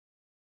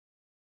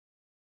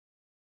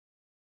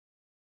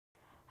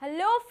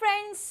Hello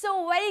friends,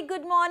 so very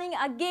good morning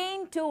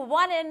again to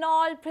one and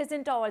all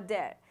present over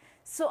there.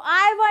 So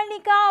I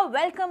Varnika,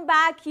 welcome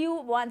back you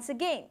once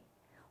again.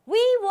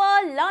 We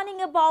were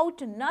learning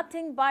about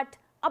nothing but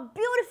a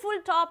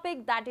beautiful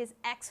topic, that is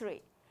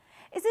X-ray.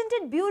 Isn't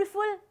it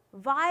beautiful?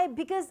 Why?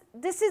 Because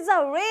this is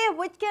a ray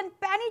which can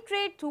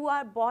penetrate through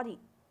our body.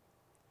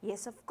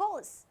 Yes, of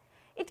course.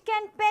 It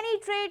can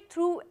penetrate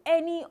through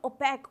any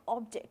opaque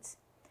objects.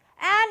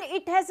 And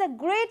it has a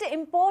great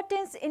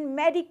importance in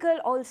medical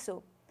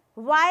also.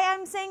 Why I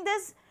am saying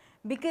this?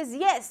 Because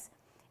yes,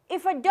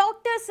 if a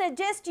doctor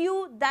suggests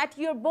you that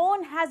your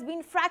bone has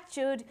been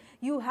fractured,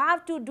 you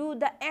have to do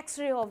the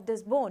X-ray of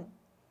this bone.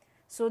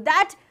 So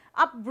that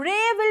a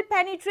ray will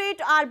penetrate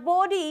our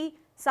body.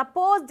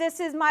 Suppose this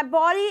is my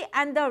body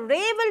and the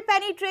ray will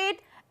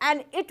penetrate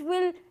and it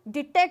will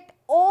detect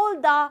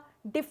all the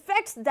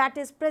defects that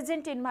is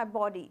present in my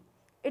body.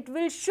 It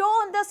will show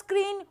on the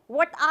screen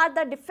what are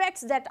the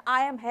defects that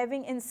I am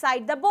having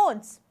inside the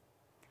bones.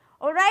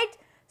 Alright.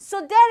 So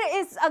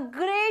there is a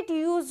great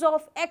use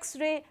of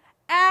X-ray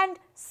and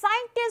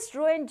scientist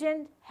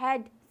Roentgen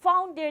had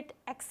found it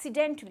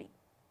accidentally.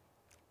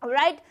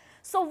 Alright.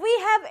 So we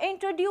have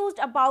introduced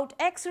about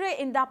X-ray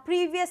in the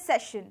previous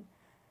session.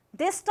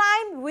 This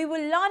time we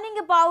will learning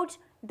about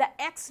the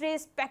X-ray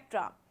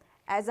spectra.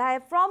 As I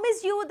have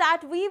promised you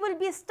that we will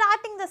be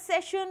starting the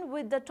session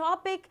with the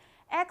topic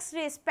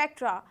X-ray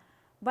spectra.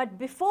 But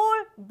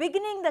before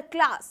beginning the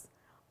class,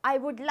 I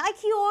would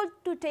like you all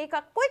to take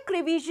a quick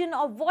revision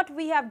of what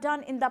we have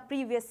done in the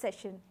previous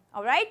session.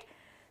 Alright.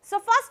 So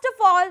first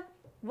of all,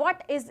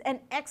 what is an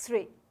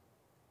X-ray?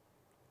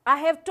 I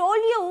have told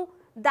you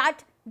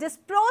that this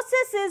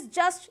process is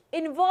just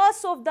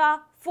inverse of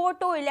the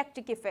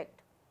photoelectric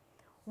effect.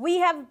 We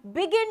have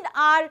begun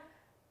our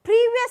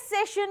previous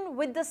session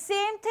with the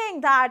same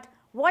thing, that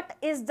what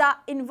is the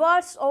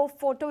inverse of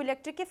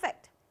photoelectric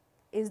effect?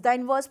 Is the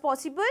inverse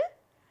possible?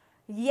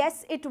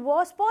 Yes, it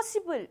was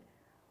possible,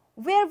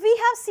 where we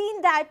have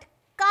seen that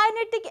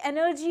kinetic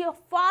energy of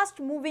fast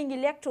moving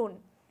electron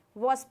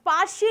was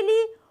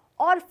partially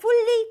or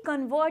fully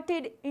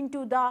converted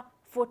into the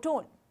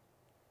photon.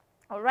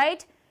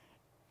 Alright.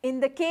 In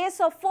the case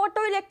of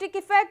photoelectric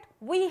effect,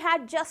 we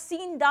had just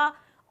seen the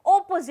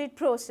opposite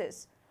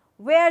process,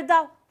 where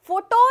the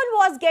photon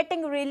was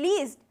getting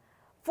released.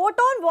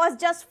 Photon was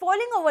just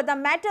falling over the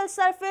metal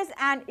surface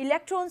and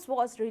electrons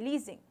was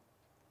releasing.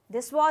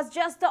 This was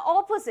just the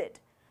opposite.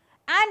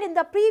 And in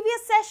the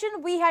previous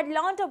session, we had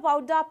learnt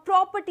about the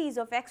properties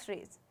of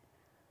X-rays.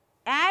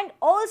 And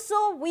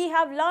also we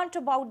have learnt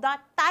about the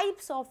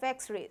types of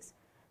X-rays.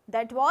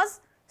 That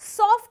was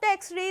soft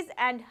X-rays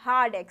and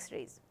hard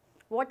X-rays.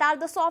 What are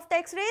the soft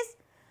X-rays?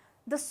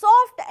 The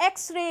soft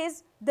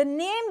X-rays, the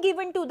name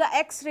given to the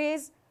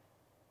X-rays,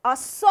 a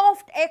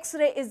soft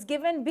X-ray is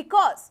given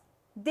because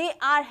they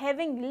are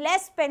having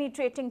less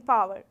penetrating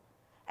power.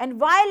 And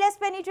why less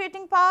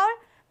penetrating power?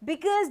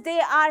 Because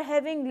they are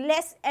having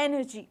less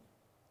energy.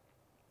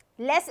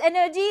 Less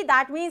energy,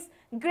 that means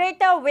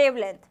greater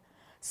wavelength.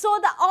 So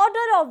the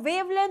order of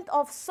wavelength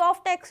of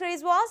soft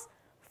X-rays was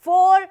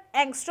 4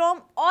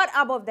 angstrom or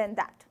above than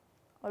that.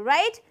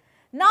 Alright.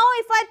 Now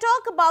if I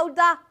talk about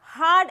the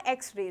hard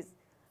X-rays.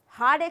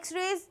 Hard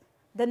X-rays,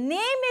 the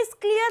name is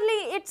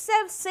clearly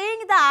itself saying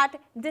that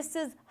this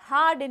is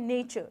hard in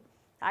nature.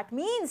 That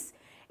means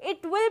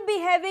it will be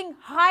having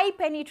high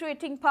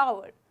penetrating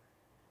power.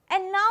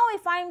 And now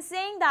if I am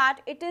saying that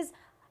it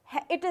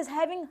is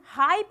having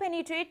high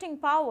penetrating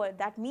power,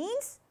 that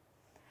means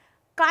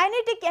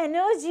kinetic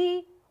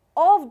energy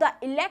of the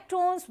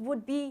electrons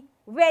would be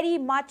very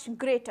much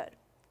greater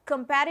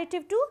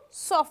comparative to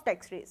soft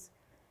X-rays.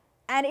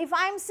 And if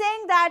I am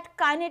saying that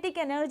kinetic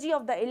energy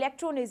of the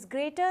electron is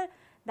greater,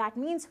 that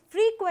means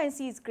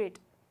frequency is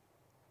greater.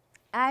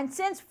 And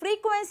since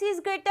frequency is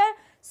greater,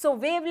 so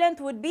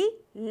wavelength would be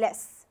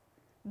less,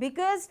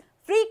 because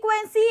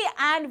frequency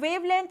and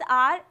wavelength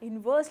are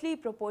inversely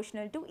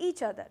proportional to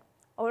each other.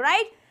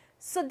 Alright.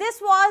 So this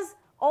was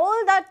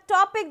all the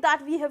topic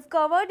that we have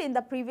covered in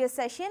the previous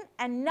session,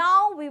 and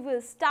now we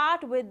will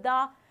start with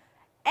the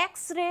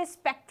X-ray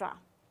spectra.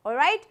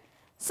 Alright.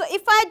 So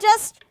if I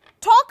just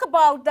talk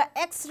about the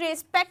X-ray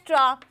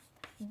spectra,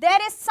 there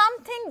is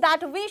something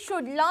that we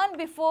should learn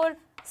before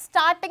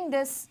starting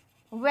this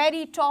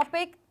very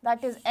topic,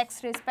 that is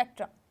X-ray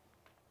spectra.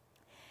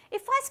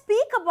 If I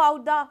speak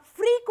about the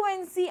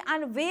frequency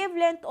and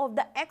wavelength of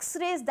the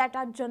X-rays that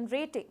are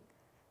generating,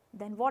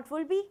 then what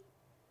will be?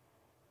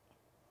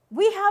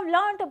 We have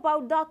learnt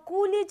about the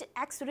Coolidge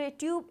X-ray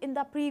tube in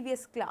the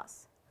previous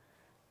class.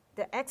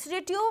 The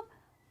X-ray tube,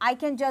 I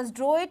can just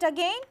draw it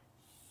again.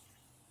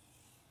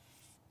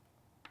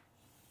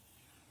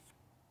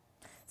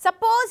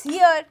 Suppose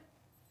here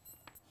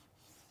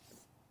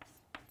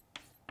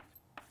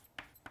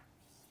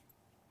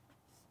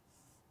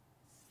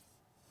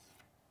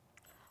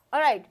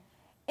alright,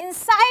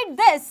 inside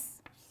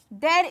this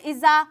there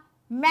is a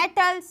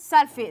metal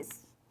surface.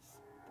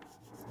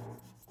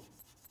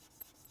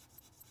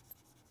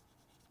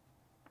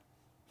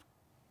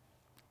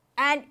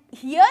 And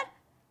here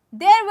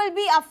there will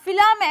be a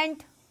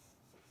filament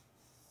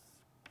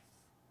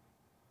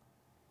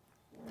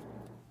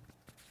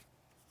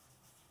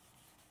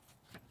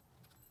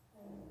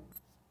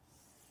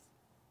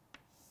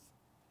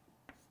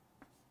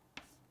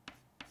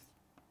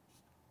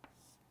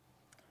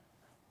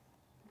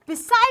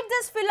beside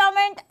this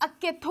filament a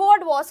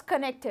cathode was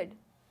connected.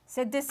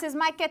 So this is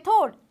my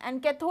cathode,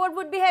 and cathode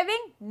would be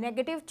having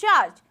negative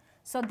charge.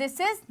 So this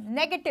is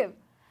negative,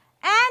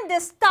 and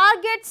this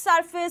target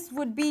surface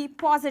would be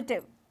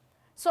positive.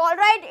 So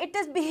alright, it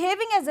is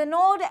behaving as a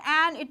anode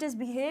and it is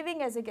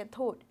behaving as a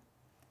cathode.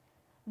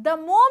 The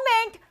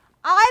moment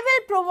I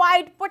will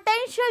provide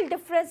potential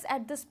difference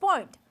at this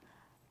point,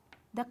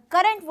 the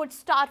current would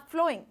start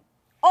flowing,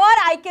 or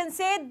I can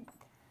say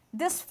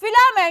this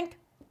filament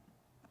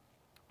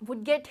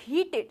would get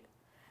heated.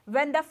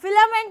 When the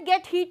filament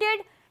get heated,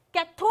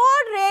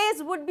 cathode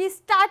rays would be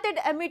started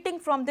emitting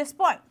from this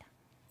point.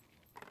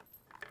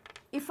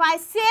 If I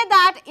say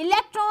that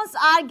electrons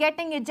are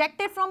getting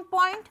ejected from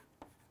point,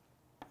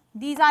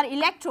 these are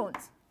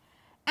electrons,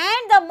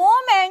 and the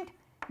moment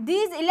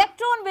these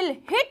electrons will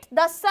hit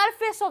the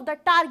surface of the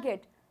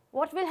target,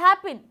 what will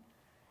happen?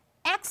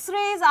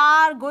 X-rays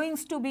are going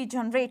to be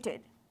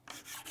generated.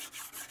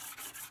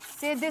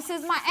 Say this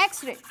is my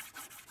X-ray.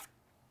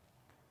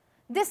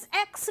 This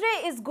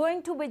X-ray is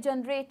going to be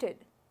generated.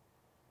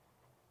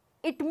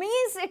 It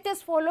means it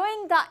is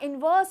following the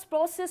inverse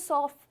process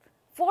of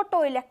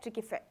photoelectric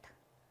effect.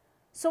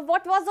 So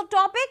what was the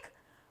topic?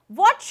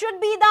 What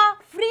should be the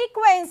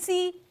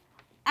frequency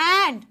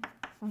and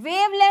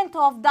wavelength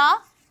of the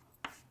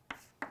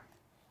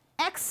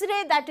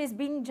X-ray that is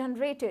being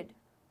generated?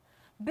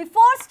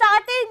 Before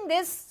starting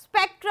this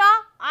spectra,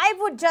 I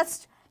would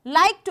just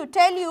like to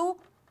tell you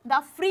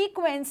the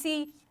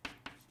frequency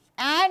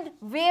and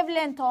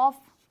wavelength of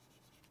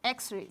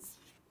X-rays.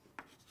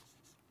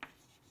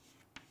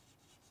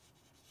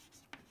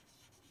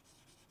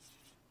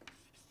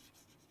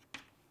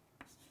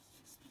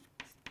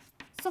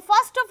 So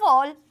first of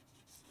all,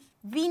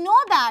 we know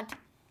that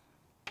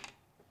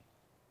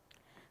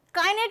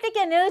kinetic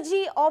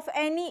energy of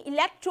any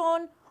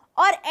electron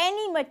or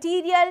any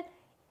material,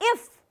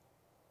 if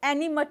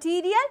any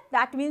material,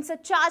 that means a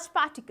charged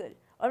particle,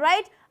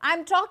 alright. I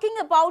am talking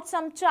about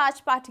some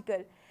charged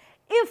particle.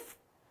 If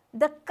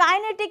the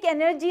kinetic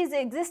energy is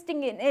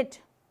existing in it,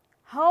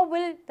 how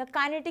will the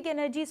kinetic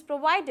energy is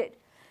provided?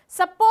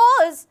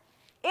 Suppose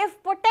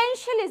if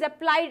potential is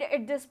applied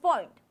at this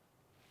point,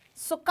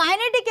 so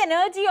kinetic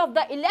energy of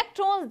the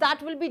electrons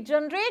that will be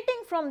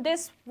generating from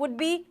this would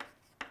be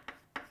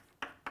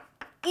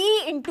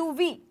E into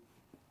V,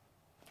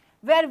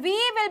 where V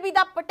will be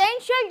the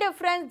potential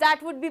difference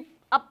that would be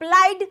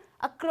applied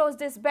across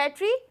this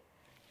battery,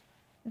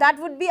 that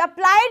would be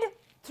applied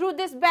through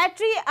this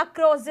battery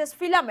across this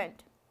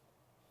filament,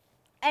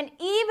 and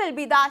E will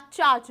be the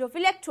charge of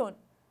electron.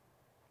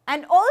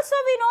 And also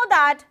we know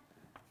that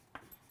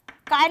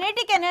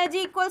kinetic energy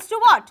equals to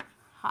what?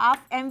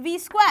 Half mv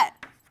square.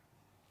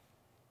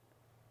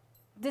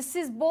 This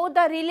is both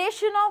the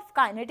relation of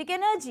kinetic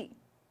energy,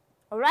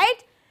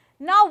 alright.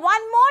 Now one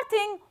more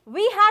thing,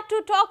 we had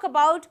to talk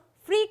about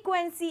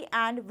frequency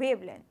and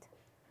wavelength.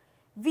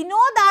 We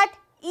know that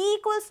E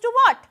equals to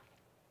what?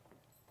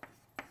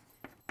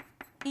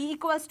 E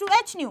equals to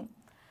h nu.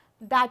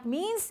 That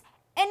means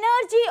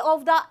energy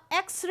of the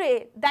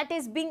X-ray that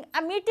is being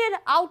emitted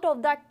out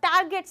of the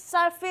target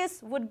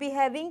surface would be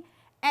having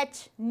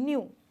h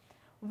nu,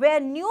 where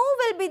nu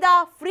will be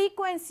the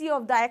frequency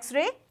of the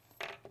X-ray,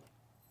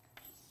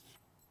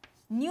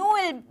 nu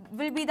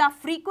will be the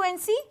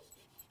frequency,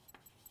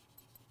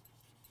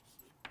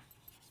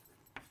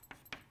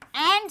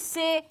 and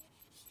say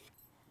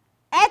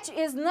h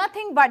is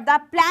nothing but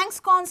the Planck's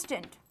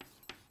constant.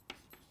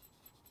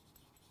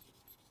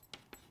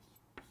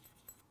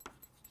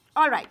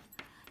 Alright.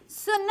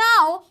 So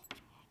now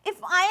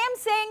if I am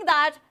saying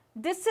that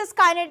this is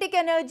kinetic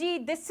energy,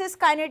 this is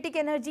kinetic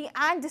energy,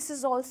 and this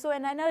is also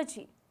an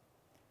energy.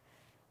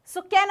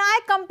 So can I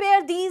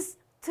compare these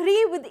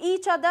three with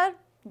each other?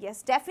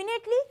 Yes,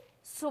 definitely.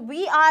 So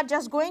we are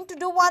just going to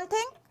do one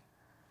thing.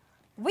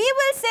 We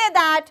will say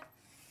that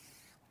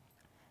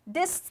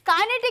this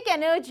kinetic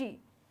energy,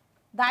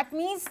 that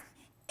means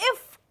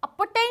if a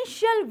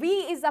potential V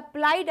is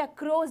applied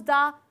across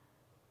the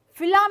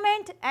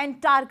filament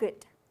and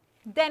target,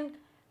 then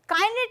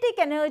kinetic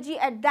energy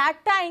at that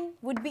time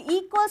would be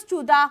equals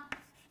to the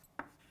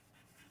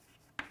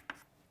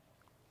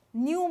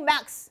nu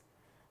max.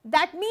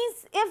 That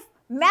means if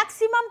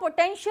maximum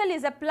potential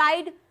is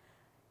applied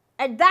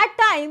at that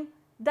time,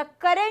 the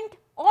current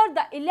or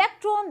the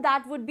electron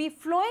that would be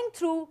flowing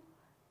through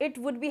it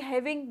would be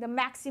having the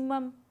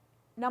maximum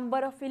number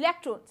of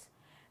electrons.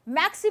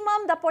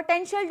 Maximum the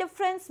potential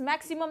difference,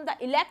 maximum the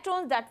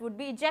electrons that would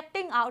be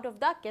ejecting out of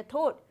the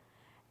cathode.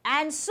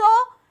 And so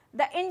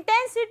the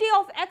intensity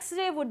of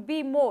X-ray would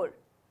be more.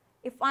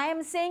 If I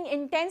am saying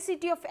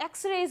intensity of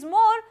X-ray is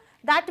more,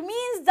 that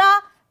means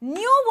the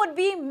nu would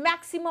be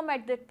maximum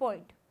at that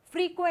point.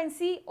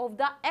 Frequency of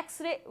the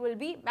X-ray will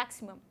be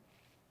maximum.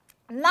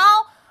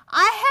 Now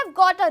I have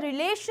got a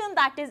relation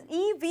that is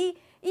EV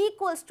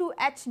equals to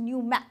h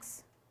nu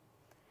max.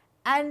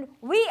 And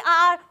we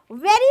are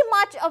very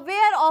much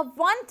aware of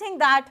one thing,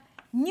 that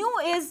nu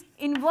is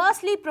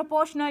inversely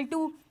proportional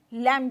to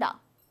lambda.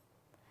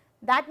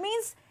 That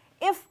means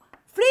if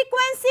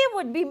frequency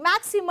would be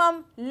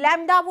maximum,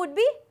 lambda would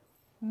be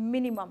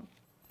minimum.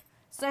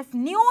 So if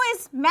nu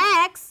is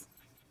max,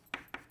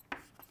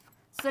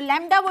 so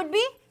lambda would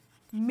be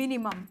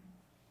minimum.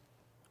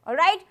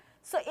 Alright.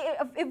 So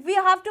if we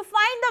have to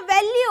find the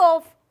value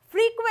of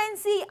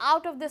frequency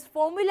out of this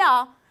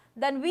formula,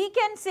 then we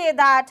can say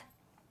that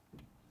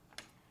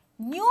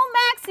nu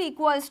max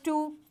equals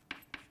to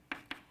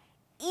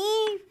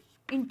E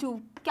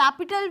into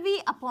capital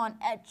V upon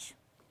H.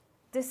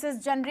 This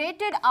is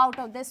generated out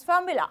of this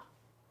formula.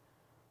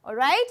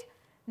 Alright.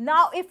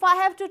 Now if I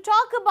have to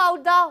talk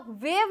about the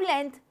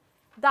wavelength,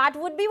 that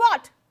would be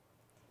what?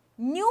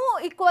 Nu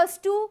equals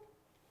to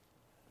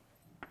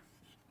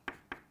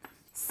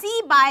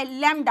C by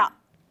lambda.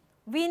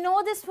 We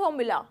know this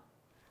formula.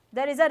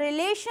 There is a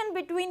relation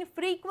between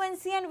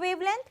frequency and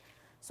wavelength.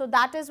 So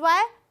that is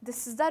why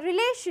this is the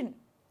relation.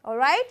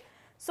 Alright.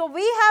 So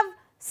we have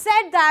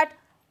said that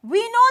we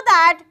know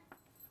that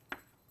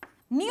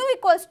nu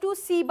equals to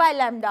C by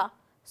lambda.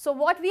 So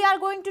what we are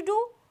going to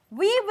do?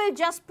 We will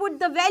just put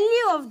the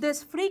value of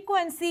this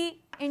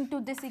frequency into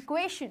this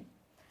equation.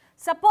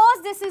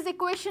 Suppose this is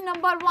equation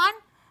number 1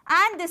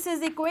 and this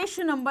is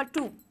equation number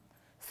 2.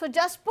 So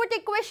just put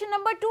equation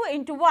number 2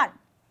 into 1.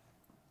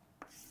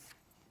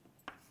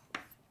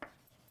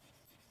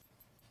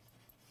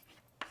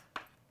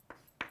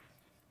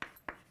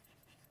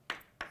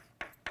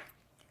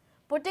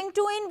 Putting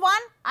 2 in 1,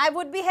 I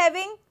would be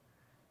having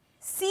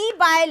C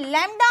by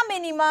lambda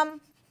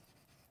minimum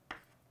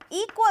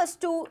equals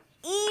to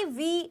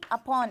EV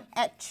upon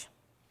H.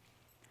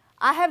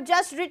 I have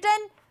just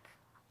written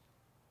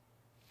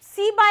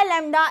C by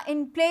lambda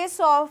in place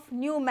of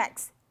nu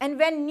max, and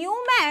when nu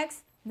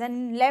max,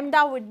 then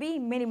lambda would be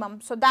minimum.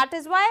 So that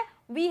is why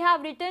we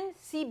have written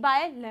C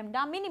by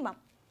lambda minimum.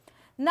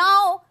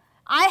 Now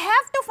I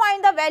have to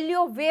find the value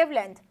of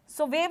wavelength.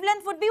 So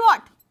wavelength would be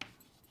what?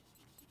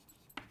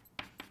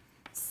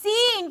 C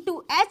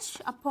into H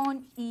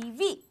upon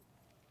EV.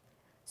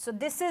 So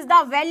this is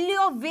the value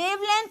of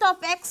wavelength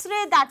of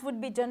X-ray that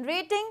would be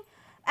generating,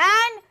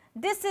 and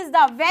this is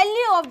the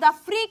value of the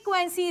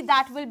frequency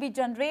that will be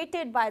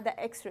generated by the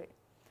X-ray.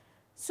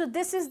 So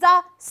this is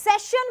the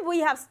session we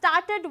have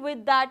started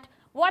with, that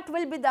what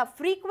will be the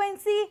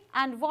frequency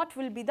and what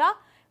will be the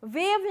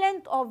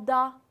wavelength of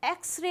the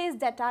X-rays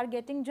that are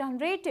getting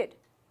generated.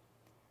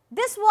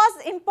 This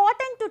was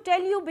important to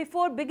tell you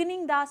before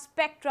beginning the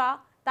spectra,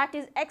 that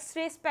is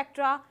X-ray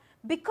spectra,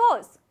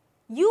 because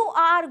you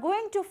are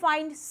going to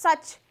find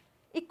such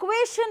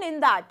equation in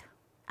that,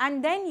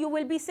 and then you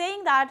will be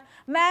saying that,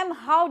 ma'am,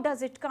 how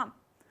does it come?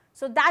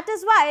 So that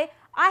is why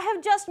I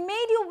have just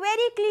made you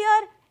very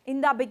clear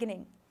in the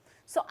beginning.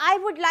 So I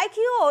would like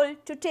you all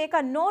to take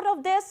a note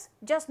of this,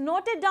 just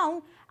note it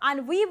down,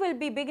 and we will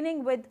be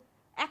beginning with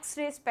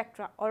X-ray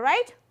spectra,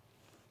 alright?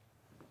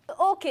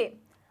 Okay,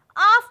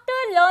 after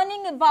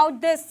learning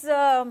about this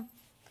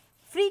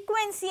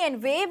frequency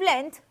and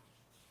wavelength,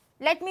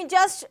 let me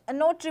just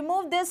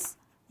remove this,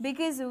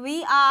 because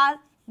we are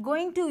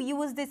going to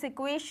use this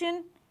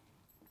equation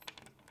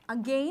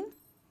again.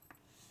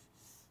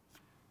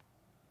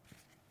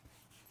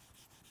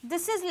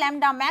 This is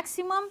lambda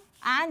maximum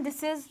and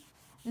this is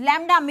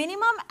lambda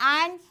minimum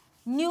and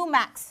nu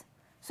max.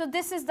 So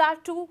this is the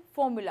two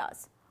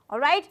formulas,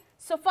 alright.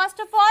 So first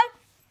of all,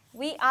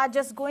 we are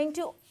just going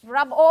to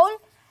rub all,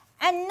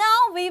 and now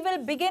we will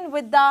begin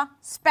with the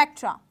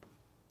spectra.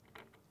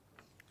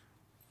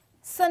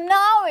 So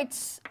now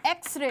it's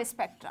X-ray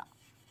spectra.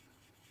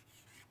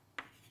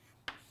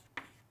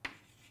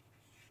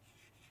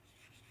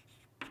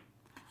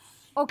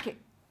 Okay.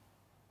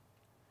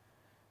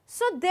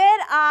 So there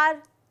are,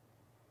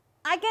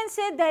 I can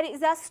say there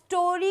is a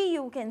story,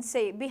 you can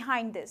say,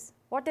 behind this.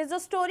 What is the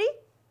story?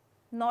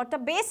 Not a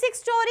basic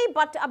story,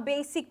 but a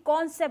basic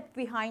concept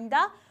behind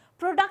the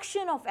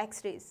production of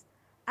X-rays.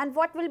 And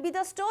what will be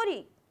the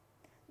story?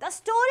 The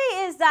story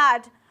is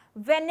that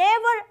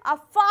whenever a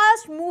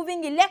fast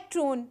moving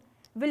electron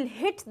will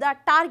hit the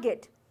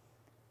target,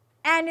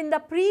 and in the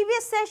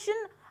previous session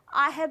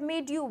I have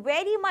made you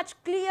very much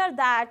clear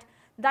that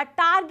the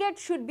target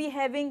should be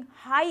having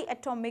high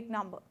atomic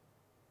number.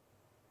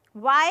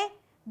 Why?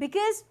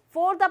 Because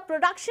for the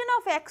production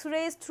of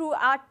X-rays through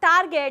our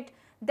target,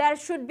 there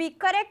should be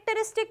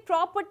characteristic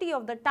property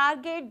of the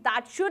target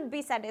that should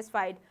be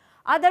satisfied.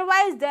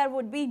 Otherwise, there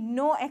would be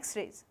no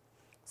X-rays.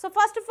 So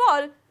first of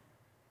all,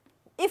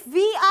 if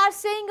we are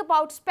saying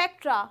about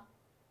spectra,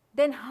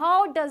 then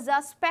how does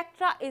the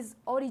spectra is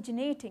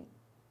originating?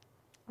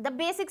 The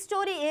basic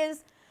story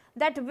is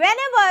that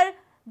whenever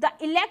the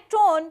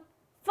electron,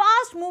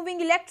 fast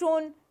moving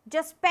electron,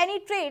 just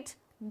penetrates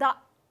the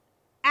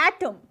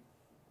atom,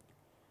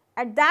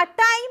 at that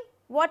time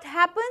what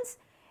happens?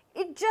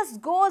 It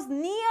just goes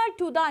near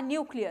to the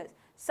nucleus.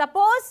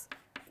 Suppose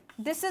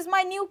this is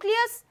my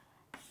nucleus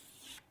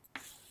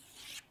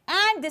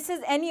and this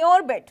is any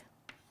orbit.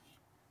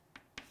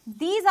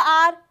 These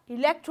are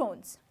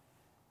electrons.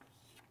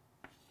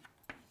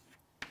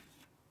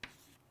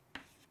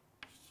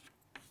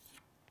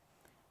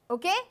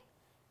 Okay?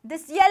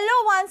 These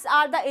yellow ones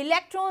are the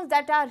electrons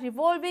that are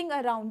revolving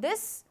around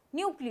this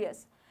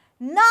nucleus.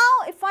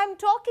 Now, if I am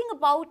talking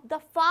about the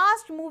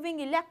fast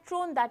moving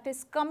electron that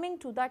is coming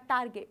to the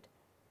target,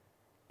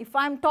 if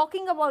I am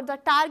talking about the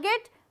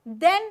target,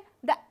 then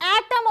the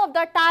atom of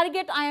the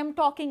target I am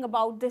talking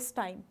about this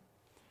time.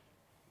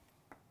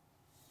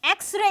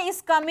 X-ray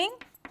is coming,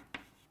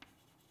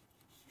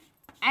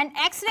 and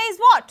X-ray is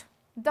what?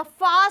 The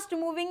fast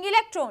moving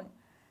electron.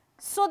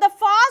 So, the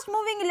fast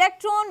moving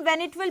electron,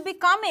 when it will be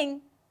coming,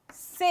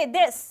 say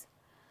this.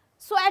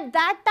 So, at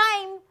that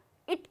time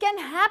it can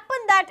happen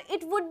that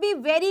it would be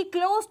very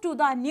close to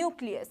the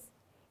nucleus.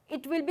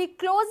 It will be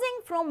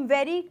closing from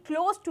very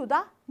close to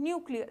the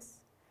nucleus.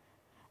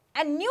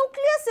 And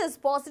nucleus is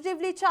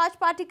positively charged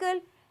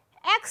particle.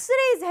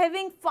 X-ray is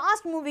having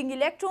fast moving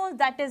electrons,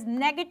 that is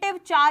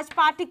negative charged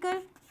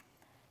particle.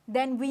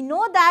 Then we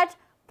know that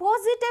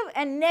positive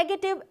and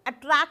negative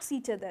attracts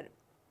each other.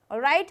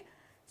 Alright.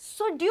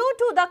 So, due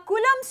to the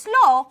Coulomb's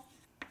law,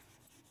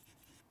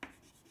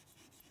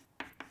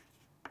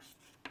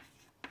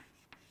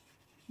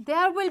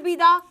 there will be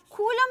the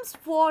Coulomb's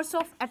force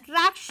of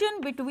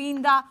attraction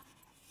between the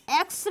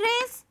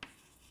X-rays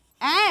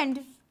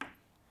and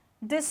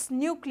this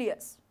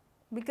nucleus,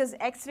 because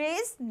X-ray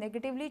is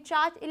negatively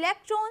charged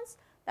electrons,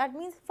 that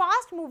means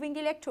fast moving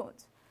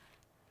electrons.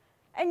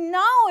 And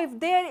now if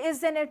there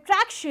is an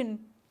attraction,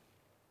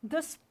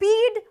 the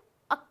speed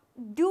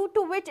due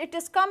to which it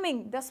is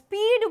coming, the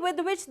speed with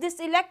which this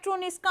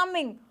electron is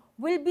coming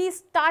will be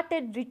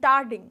started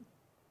retarding.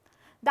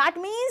 That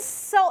means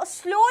so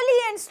slowly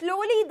and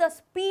slowly the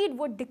speed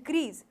would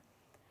decrease,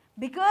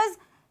 because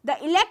the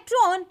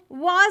electron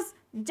was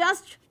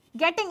just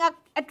getting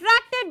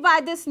attracted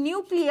by this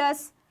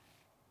nucleus,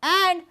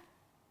 and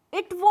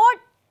it would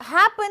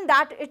happen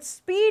that its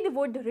speed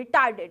would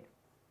retarded.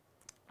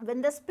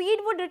 When the speed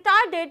would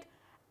retarded,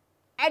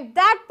 at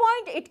that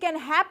point it can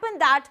happen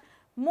that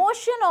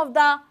motion of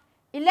the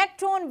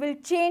electron will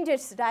change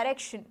its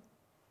direction.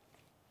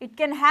 It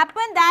can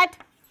happen that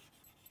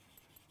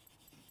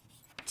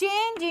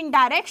change in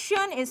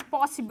direction is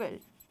possible.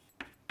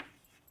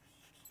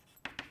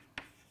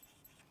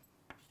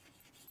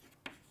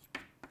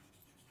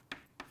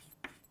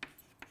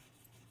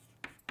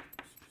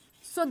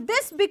 So,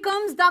 this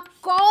becomes the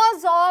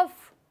cause of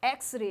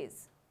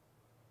X-rays.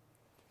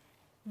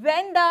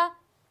 When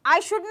I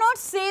should not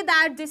say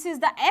that this is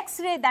the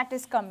X-ray that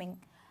is coming.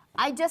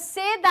 I just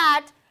say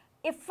that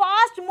a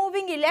fast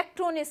moving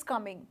electron is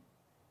coming.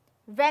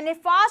 When a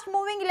fast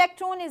moving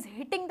electron is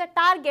hitting the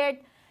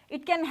target,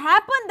 it can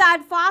happen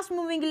that fast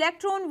moving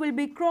electron will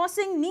be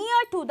crossing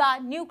near to the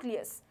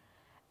nucleus.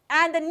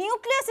 And the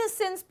nucleus is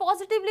since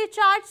positively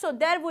charged, so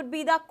there would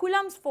be the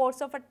Coulomb's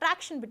force of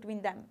attraction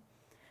between them.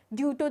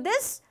 Due to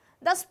this,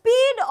 the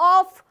speed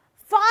of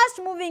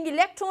fast moving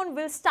electron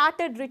will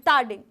started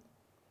retarding.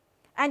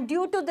 And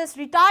due to this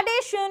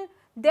retardation,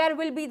 there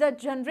will be the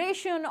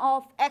generation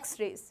of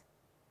X-rays.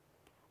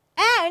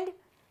 And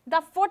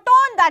the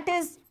photon that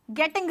is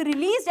getting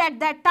released at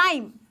that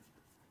time,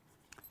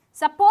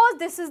 suppose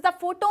this is the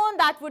photon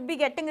that would be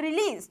getting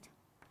released.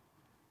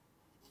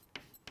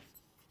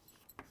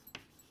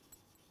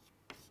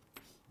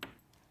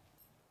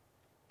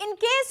 In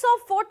case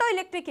of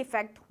photoelectric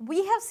effect,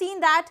 we have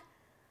seen that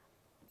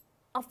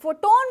a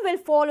photon will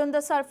fall on the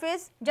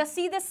surface. Just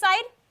see this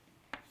side.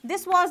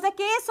 This was the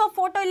case of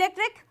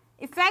photoelectric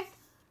effect.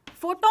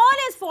 Photon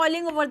is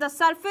falling over the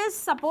surface.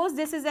 Suppose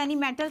this is any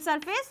metal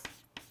surface.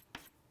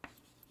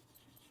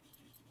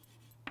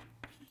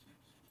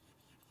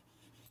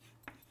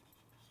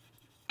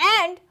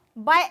 And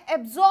by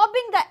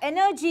absorbing the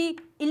energy,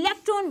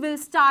 electron will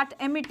start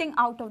emitting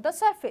out of the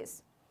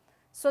surface.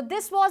 So,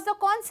 this was the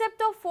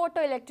concept of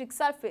photoelectric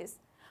surface.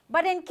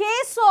 But in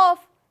case of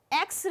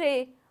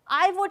X-ray,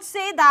 I would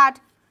say that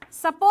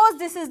suppose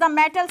this is the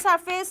metal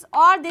surface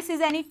or this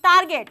is any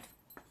target.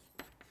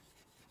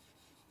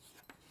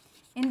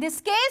 In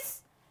this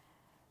case,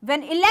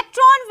 when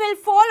electron will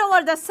fall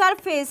over the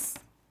surface,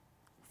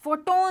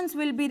 photons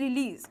will be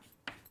released.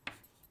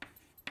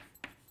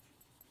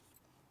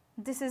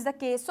 This is the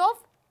case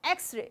of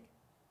X-ray.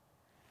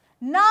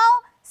 Now,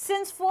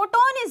 since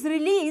photon is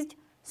released,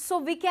 so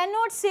we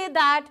cannot say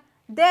that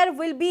there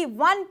will be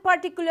one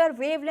particular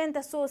wavelength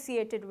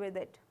associated with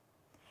it.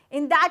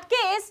 In that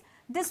case,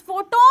 this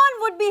photon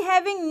would be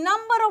having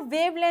number of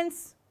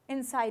wavelengths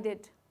inside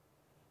it.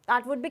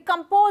 That would be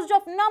composed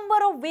of number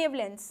of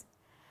wavelengths.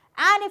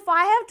 And if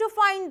I have to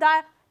find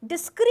the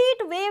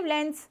discrete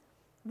wavelengths,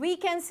 we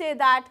can say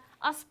that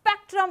a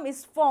spectrum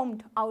is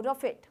formed out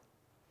of it.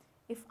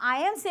 If I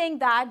am saying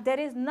that there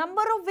is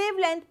number of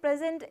wavelengths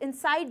present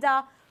inside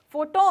the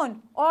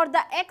photon or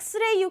the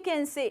X-ray, you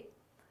can say.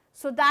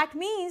 So, that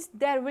means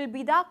there will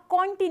be the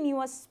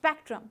continuous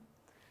spectrum.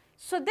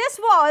 So, this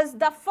was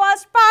the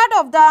first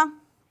part of the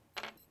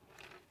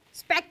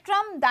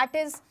spectrum, that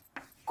is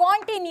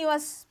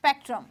continuous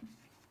spectrum.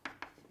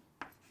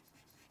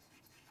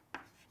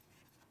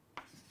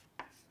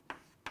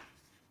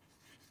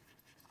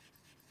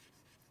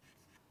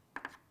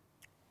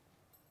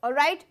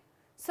 Alright.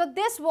 So,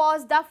 this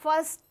was the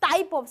first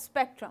type of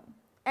spectrum,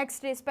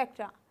 X-ray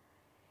spectra.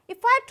 If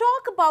I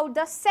talk about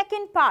the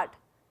second part,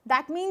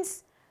 That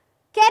means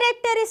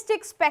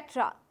characteristic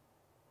spectra.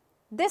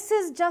 This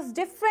is just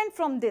different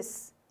from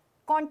this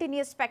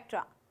continuous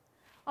spectra.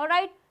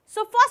 Alright.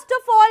 So first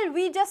of all,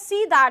 we just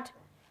see that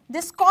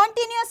this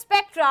continuous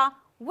spectra,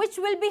 which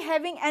will be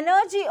having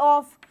energy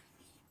of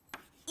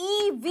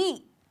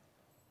EV,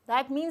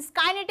 that means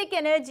kinetic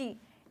energy,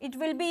 it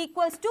will be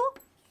equals to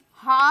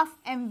half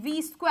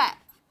mv square.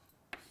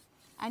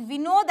 And we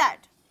know that.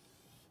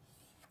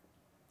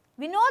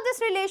 We know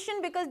this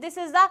relation because this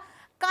is the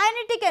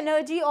kinetic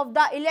energy of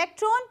the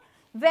electron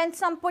when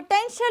some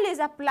potential is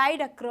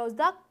applied across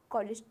the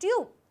college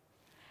tube.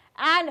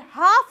 And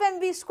half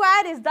mv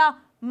square is the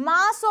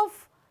mass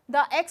of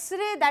the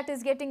X-ray that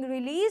is getting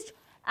released,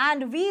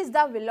 and v is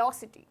the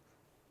velocity.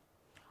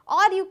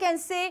 Or you can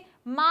say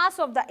mass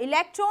of the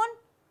electron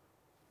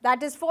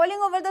that is falling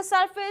over the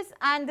surface,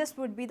 and this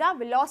would be the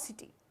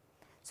velocity.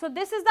 So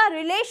this is the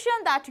relation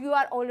that you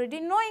are already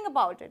knowing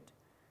about it.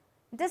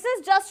 This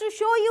is just to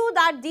show you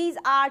that these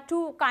are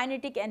two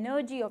kinetic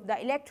energy of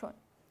the electron.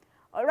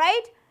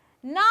 Alright.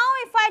 Now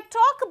if I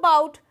talk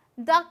about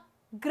the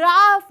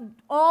graph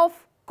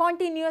of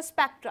continuous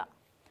spectra,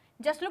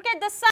 just look at the